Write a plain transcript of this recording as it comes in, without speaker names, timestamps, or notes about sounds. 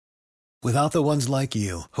Without the ones like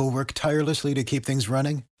you, who work tirelessly to keep things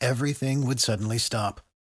running, everything would suddenly stop.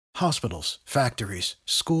 Hospitals, factories,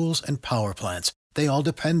 schools, and power plants, they all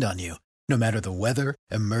depend on you. No matter the weather,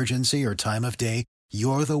 emergency, or time of day,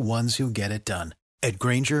 you're the ones who get it done. At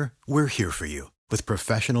Grainger, we're here for you with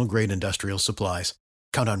professional-grade industrial supplies.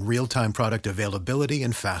 Count on real-time product availability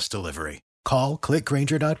and fast delivery. Call, click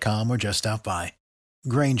Grainger.com, or just stop by.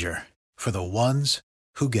 Grainger, for the ones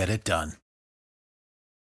who get it done.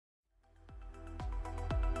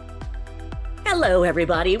 Hello,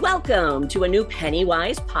 everybody. Welcome to a new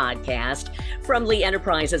Pennywise podcast from Lee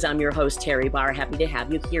Enterprises. I'm your host, Terry Barr. Happy to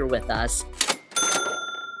have you here with us.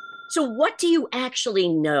 So what do you actually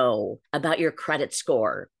know about your credit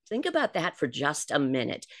score? Think about that for just a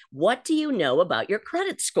minute. What do you know about your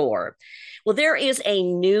credit score? Well, there is a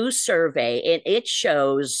new survey, and it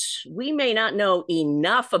shows we may not know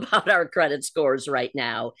enough about our credit scores right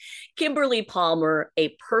now. Kimberly Palmer,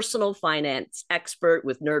 a personal finance expert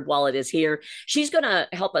with NerdWallet, is here. She's going to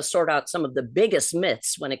help us sort out some of the biggest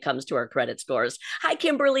myths when it comes to our credit scores. Hi,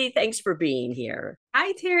 Kimberly. Thanks for being here.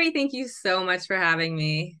 Hi, Terry. Thank you so much for having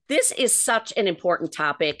me. This is such an important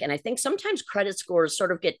topic, and I think sometimes credit scores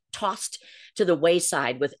sort of get tossed to the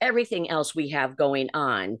wayside with everything else we have going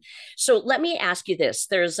on. So let me ask you this.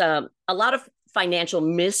 There's a lot of financial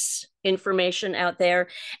misinformation out there,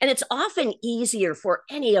 and it's often easier for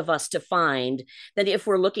any of us to find than if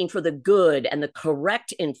we're looking for the good and the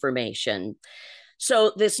correct information.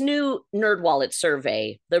 So this new NerdWallet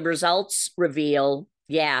survey, the results reveal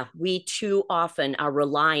we too often are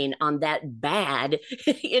relying on that bad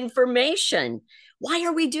information. Why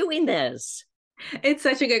are we doing this? It's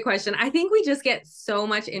such a good question. I think we just get so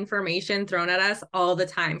much information thrown at us all the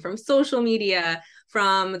time from social media,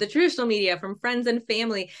 from the traditional media, from friends and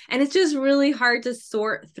family. And it's just really hard to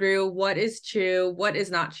sort through what is true, what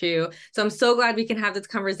is not true. So I'm so glad we can have this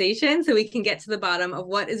conversation so we can get to the bottom of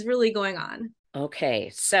what is really going on. Okay,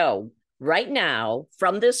 so right now,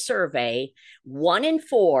 from this survey, 1 in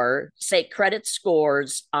 4 say credit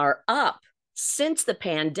scores are up since the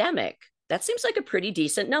pandemic. That seems like a pretty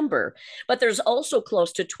decent number. But there's also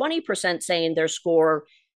close to 20% saying their score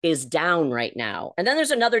is down right now. And then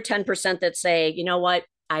there's another 10% that say, you know what?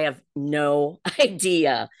 I have no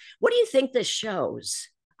idea. What do you think this shows?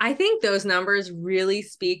 I think those numbers really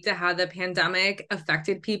speak to how the pandemic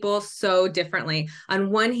affected people so differently. On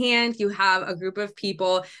one hand, you have a group of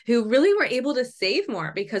people who really were able to save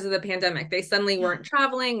more because of the pandemic. They suddenly weren't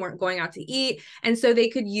traveling, weren't going out to eat. And so they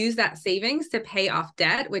could use that savings to pay off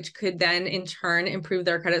debt, which could then in turn improve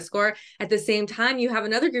their credit score. At the same time, you have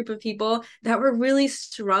another group of people that were really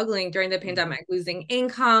struggling during the pandemic, losing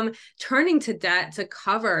income, turning to debt to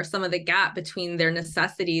cover some of the gap between their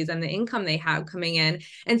necessities and the income they have coming in.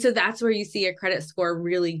 And so that's where you see a credit score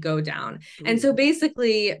really go down. And so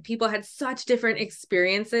basically, people had such different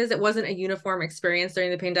experiences. It wasn't a uniform experience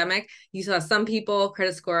during the pandemic. You saw some people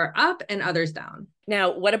credit score up and others down.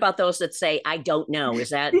 Now, what about those that say, I don't know?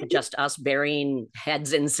 Is that just us burying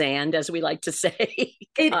heads in sand, as we like to say?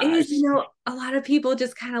 It is, a lot of people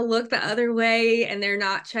just kind of look the other way and they're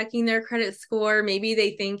not checking their credit score. Maybe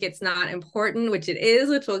they think it's not important, which it is,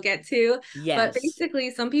 which we'll get to. Yes. But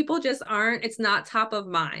basically, some people just aren't, it's not top of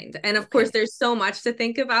mind. And of course, there's so much to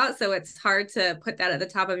think about. So it's hard to put that at the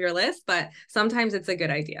top of your list, but sometimes it's a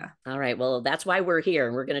good idea. All right. Well, that's why we're here.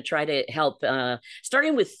 And we're going to try to help,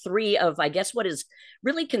 starting with 3 of, I guess, what is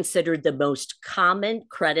really considered the most common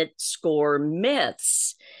credit score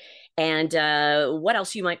myths. And what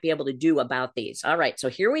else you might be able to do about these. All right, so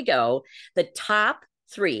here we go. The top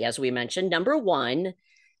 3, as we mentioned. Number 1,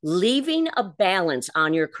 leaving a balance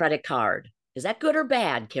on your credit card. Is that good or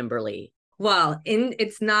bad, Kimberly? Well,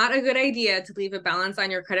 it's not a good idea to leave a balance on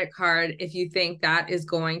your credit card if you think that is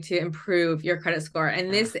going to improve your credit score.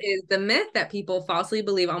 And this is the myth that people falsely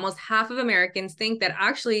believe. Almost half of Americans think that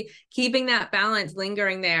actually keeping that balance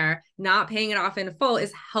lingering there, not paying it off in full,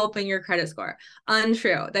 is helping your credit score.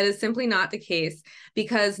 Untrue. That is simply not the case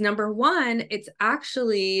because number 1, it's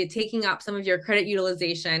actually taking up some of your credit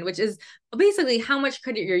utilization, which is basically how much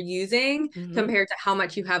credit you're using compared to how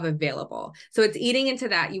much you have available. So it's eating into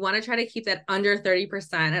that. You want to try to keep that under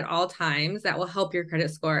 30% at all times. That will help your credit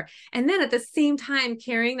score. And then at the same time,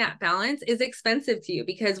 carrying that balance is expensive to you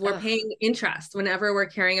because we're paying interest whenever we're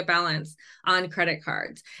carrying a balance on credit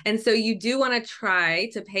cards. And so you do want to try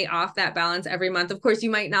to pay off that balance every month. Of course, you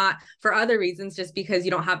might not for other reasons, just because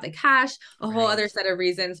you don't have the cash, a whole other set of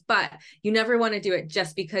reasons, but you never want to do it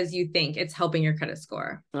just because you think it's helping your credit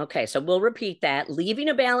score. Okay, so we'll repeat that. Leaving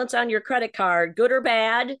a balance on your credit card, good or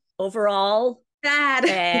bad overall? Bad.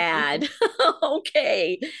 Bad.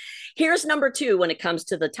 Okay. Here's number 2 when it comes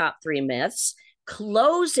to the top 3 myths.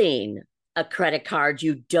 Closing a credit card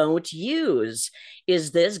you don't use?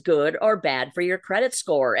 Is this good or bad for your credit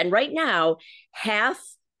score? And right now, half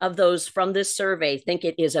of those from this survey think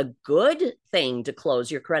it is a good thing to close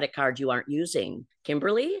your credit card you aren't using.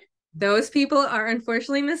 Kimberly? Those people are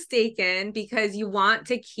unfortunately mistaken because you want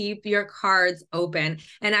to keep your cards open.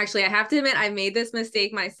 And actually, I have to admit, I made this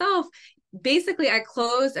mistake myself. Basically, I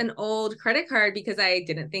closed an old credit card because I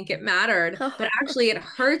didn't think it mattered, but actually it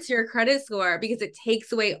hurts your credit score because it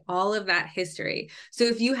takes away all of that history. So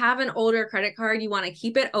if you have an older credit card, you want to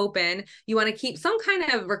keep it open. You want to keep some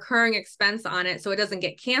kind of recurring expense on it so it doesn't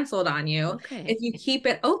get canceled on you. Okay. If you keep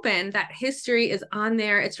it open, that history is on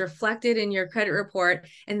there. It's reflected in your credit report,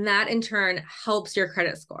 and that in turn helps your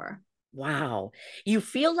credit score. Wow. You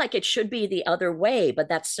feel like it should be the other way, but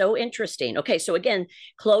that's so interesting. Okay, so again,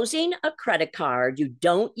 closing a credit card you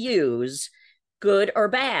don't use, good or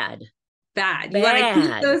bad? Bad. You want to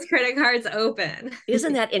keep those credit cards open.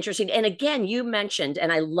 Isn't that interesting? And again, you mentioned,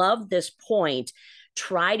 and I love this point,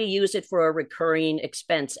 try to use it for a recurring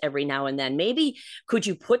expense every now and then. Maybe could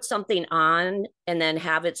you put something on and then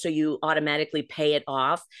have it so you automatically pay it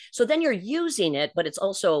off? So then you're using it, but it's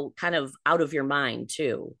also kind of out of your mind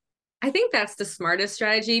too. I think that's the smartest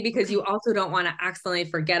strategy because you also don't want to accidentally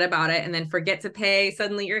forget about it and then forget to pay.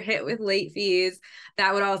 Suddenly you're hit with late fees.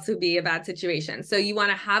 That would also be a bad situation. So you want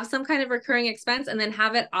to have some kind of recurring expense and then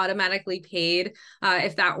have it automatically paid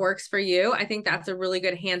if that works for you. I think that's a really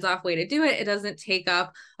good hands-off way to do it. It doesn't take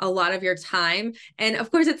up a lot of your time. And of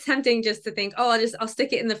course, it's tempting just to think, oh, I'll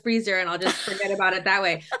stick it in the freezer and I'll just forget about it that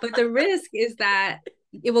way. But the risk is that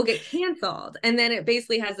it will get canceled. And then it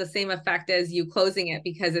basically has the same effect as you closing it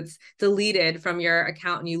because it's deleted from your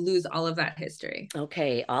account and you lose all of that history.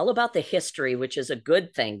 Okay. All about the history, which is a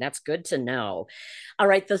good thing. That's good to know. All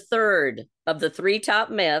right. The third of the three top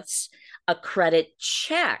myths, a credit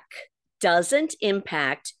check doesn't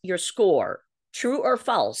impact your score. True or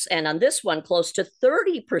false? And on this one, close to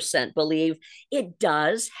 30% believe it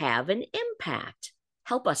does have an impact.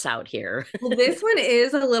 Help us out here. Well, this one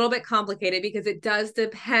is a little bit complicated because it does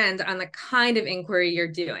depend on the kind of inquiry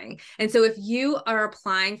you're doing. And so if you are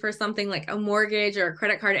applying for something like a mortgage or a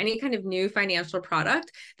credit card, any kind of new financial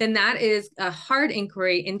product, then that is a hard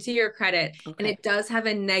inquiry into your credit. Okay. And it does have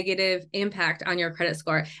a negative impact on your credit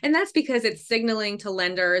score. And that's because it's signaling to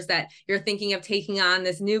lenders that you're thinking of taking on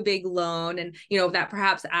this new big loan and, that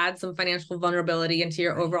perhaps adds some financial vulnerability into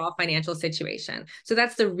your overall financial situation. So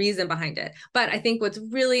that's the reason behind it. But I think what's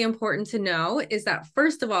really important to know is that,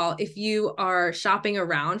 first of all, if you are shopping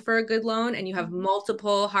around for a good loan and you have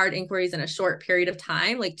multiple hard inquiries in a short period of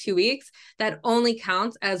time, like 2 weeks, that only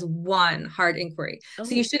counts as one hard inquiry. Oh.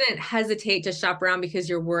 So you shouldn't hesitate to shop around because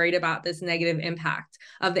you're worried about this negative impact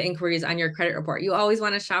of the inquiries on your credit report. You always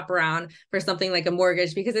want to shop around for something like a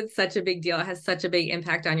mortgage because it's such a big deal. It has such a big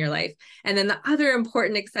impact on your life. And then the other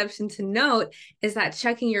important exception to note is that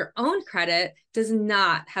checking your own credit does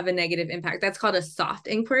not have a negative impact. That's called a soft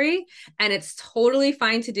inquiry, and it's totally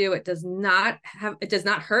fine to do. It does not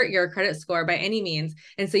hurt your credit score by any means.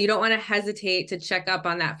 And so you don't want to hesitate to check up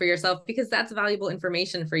on that for yourself because that's valuable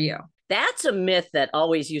information for you. That's a myth that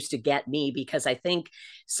always used to get me because I think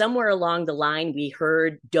somewhere along the line we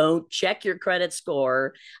heard don't check your credit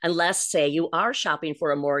score unless, say, you are shopping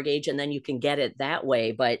for a mortgage and then you can get it that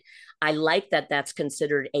way. But I like that that's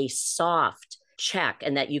considered a soft check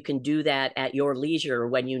and that you can do that at your leisure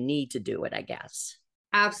when you need to do it, I guess.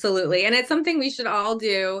 Absolutely. And it's something we should all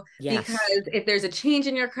do. Yes. Because if there's a change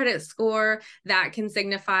in your credit score, that can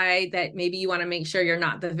signify that maybe you want to make sure you're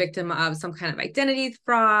not the victim of some kind of identity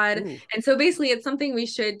fraud. Ooh. And so basically it's something we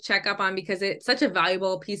should check up on because it's such a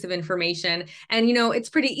valuable piece of information. And, it's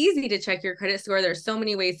pretty easy to check your credit score. There's so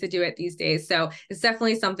many ways to do it these days. So it's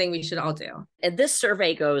definitely something we should all do. And this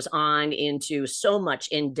survey goes on into so much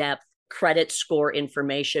in-depth credit score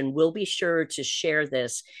information. We'll be sure to share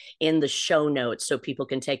this in the show notes so people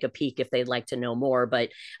can take a peek if they'd like to know more. But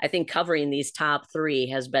I think covering these top three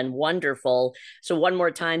has been wonderful. So one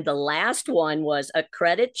more time, the last one was a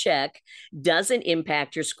credit check doesn't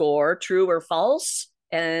impact your score. True or false?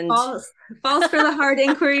 And false for the hard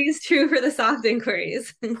inquiries, true for the soft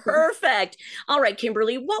inquiries. Perfect. All right,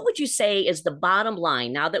 Kimberly, what would you say is the bottom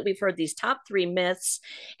line now that we've heard these top three myths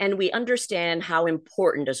and we understand how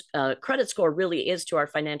important a credit score really is to our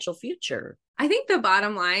financial future? I think the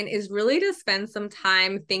bottom line is really to spend some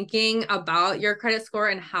time thinking about your credit score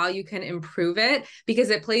and how you can improve it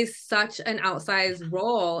because it plays such an outsized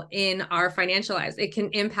role in our financial lives. It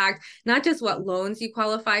can impact not just what loans you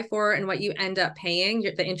qualify for and what you end up paying,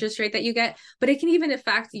 the interest rate that you get, get, but it can even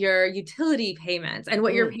affect your utility payments and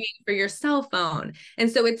what you're paying for your cell phone. And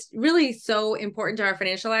so it's really so important to our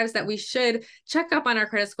financial lives that we should check up on our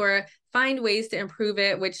credit score, find ways to improve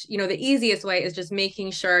it, which, you know, the easiest way is just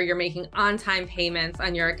making sure you're making on-time payments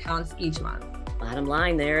on your accounts each month. Bottom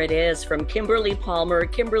line, there it is from Kimberly Palmer,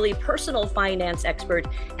 Kimberly, personal finance expert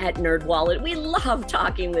at NerdWallet. We love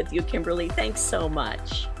talking with you, Kimberly. Thanks so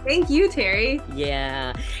much. Thank you, Terry.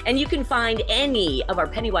 Yeah. And you can find any of our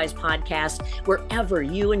Pennywise podcasts wherever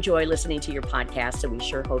you enjoy listening to your podcasts, and we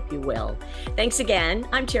sure hope you will. Thanks again.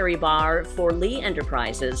 I'm Terry Barr for Lee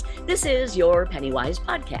Enterprises. This is your Pennywise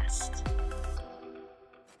podcast.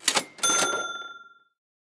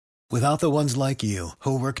 Without the ones like you,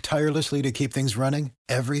 who work tirelessly to keep things running,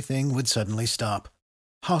 everything would suddenly stop.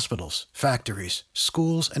 Hospitals, factories,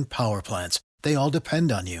 schools, and power plants, they all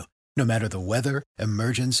depend on you. No matter the weather,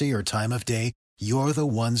 emergency, or time of day, you're the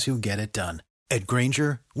ones who get it done. At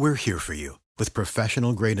Grainger, we're here for you with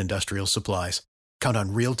professional-grade industrial supplies. Count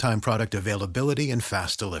on real-time product availability and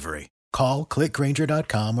fast delivery. Call, click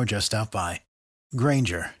Grainger.com, or just stop by.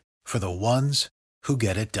 Grainger, for the ones who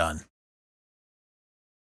get it done.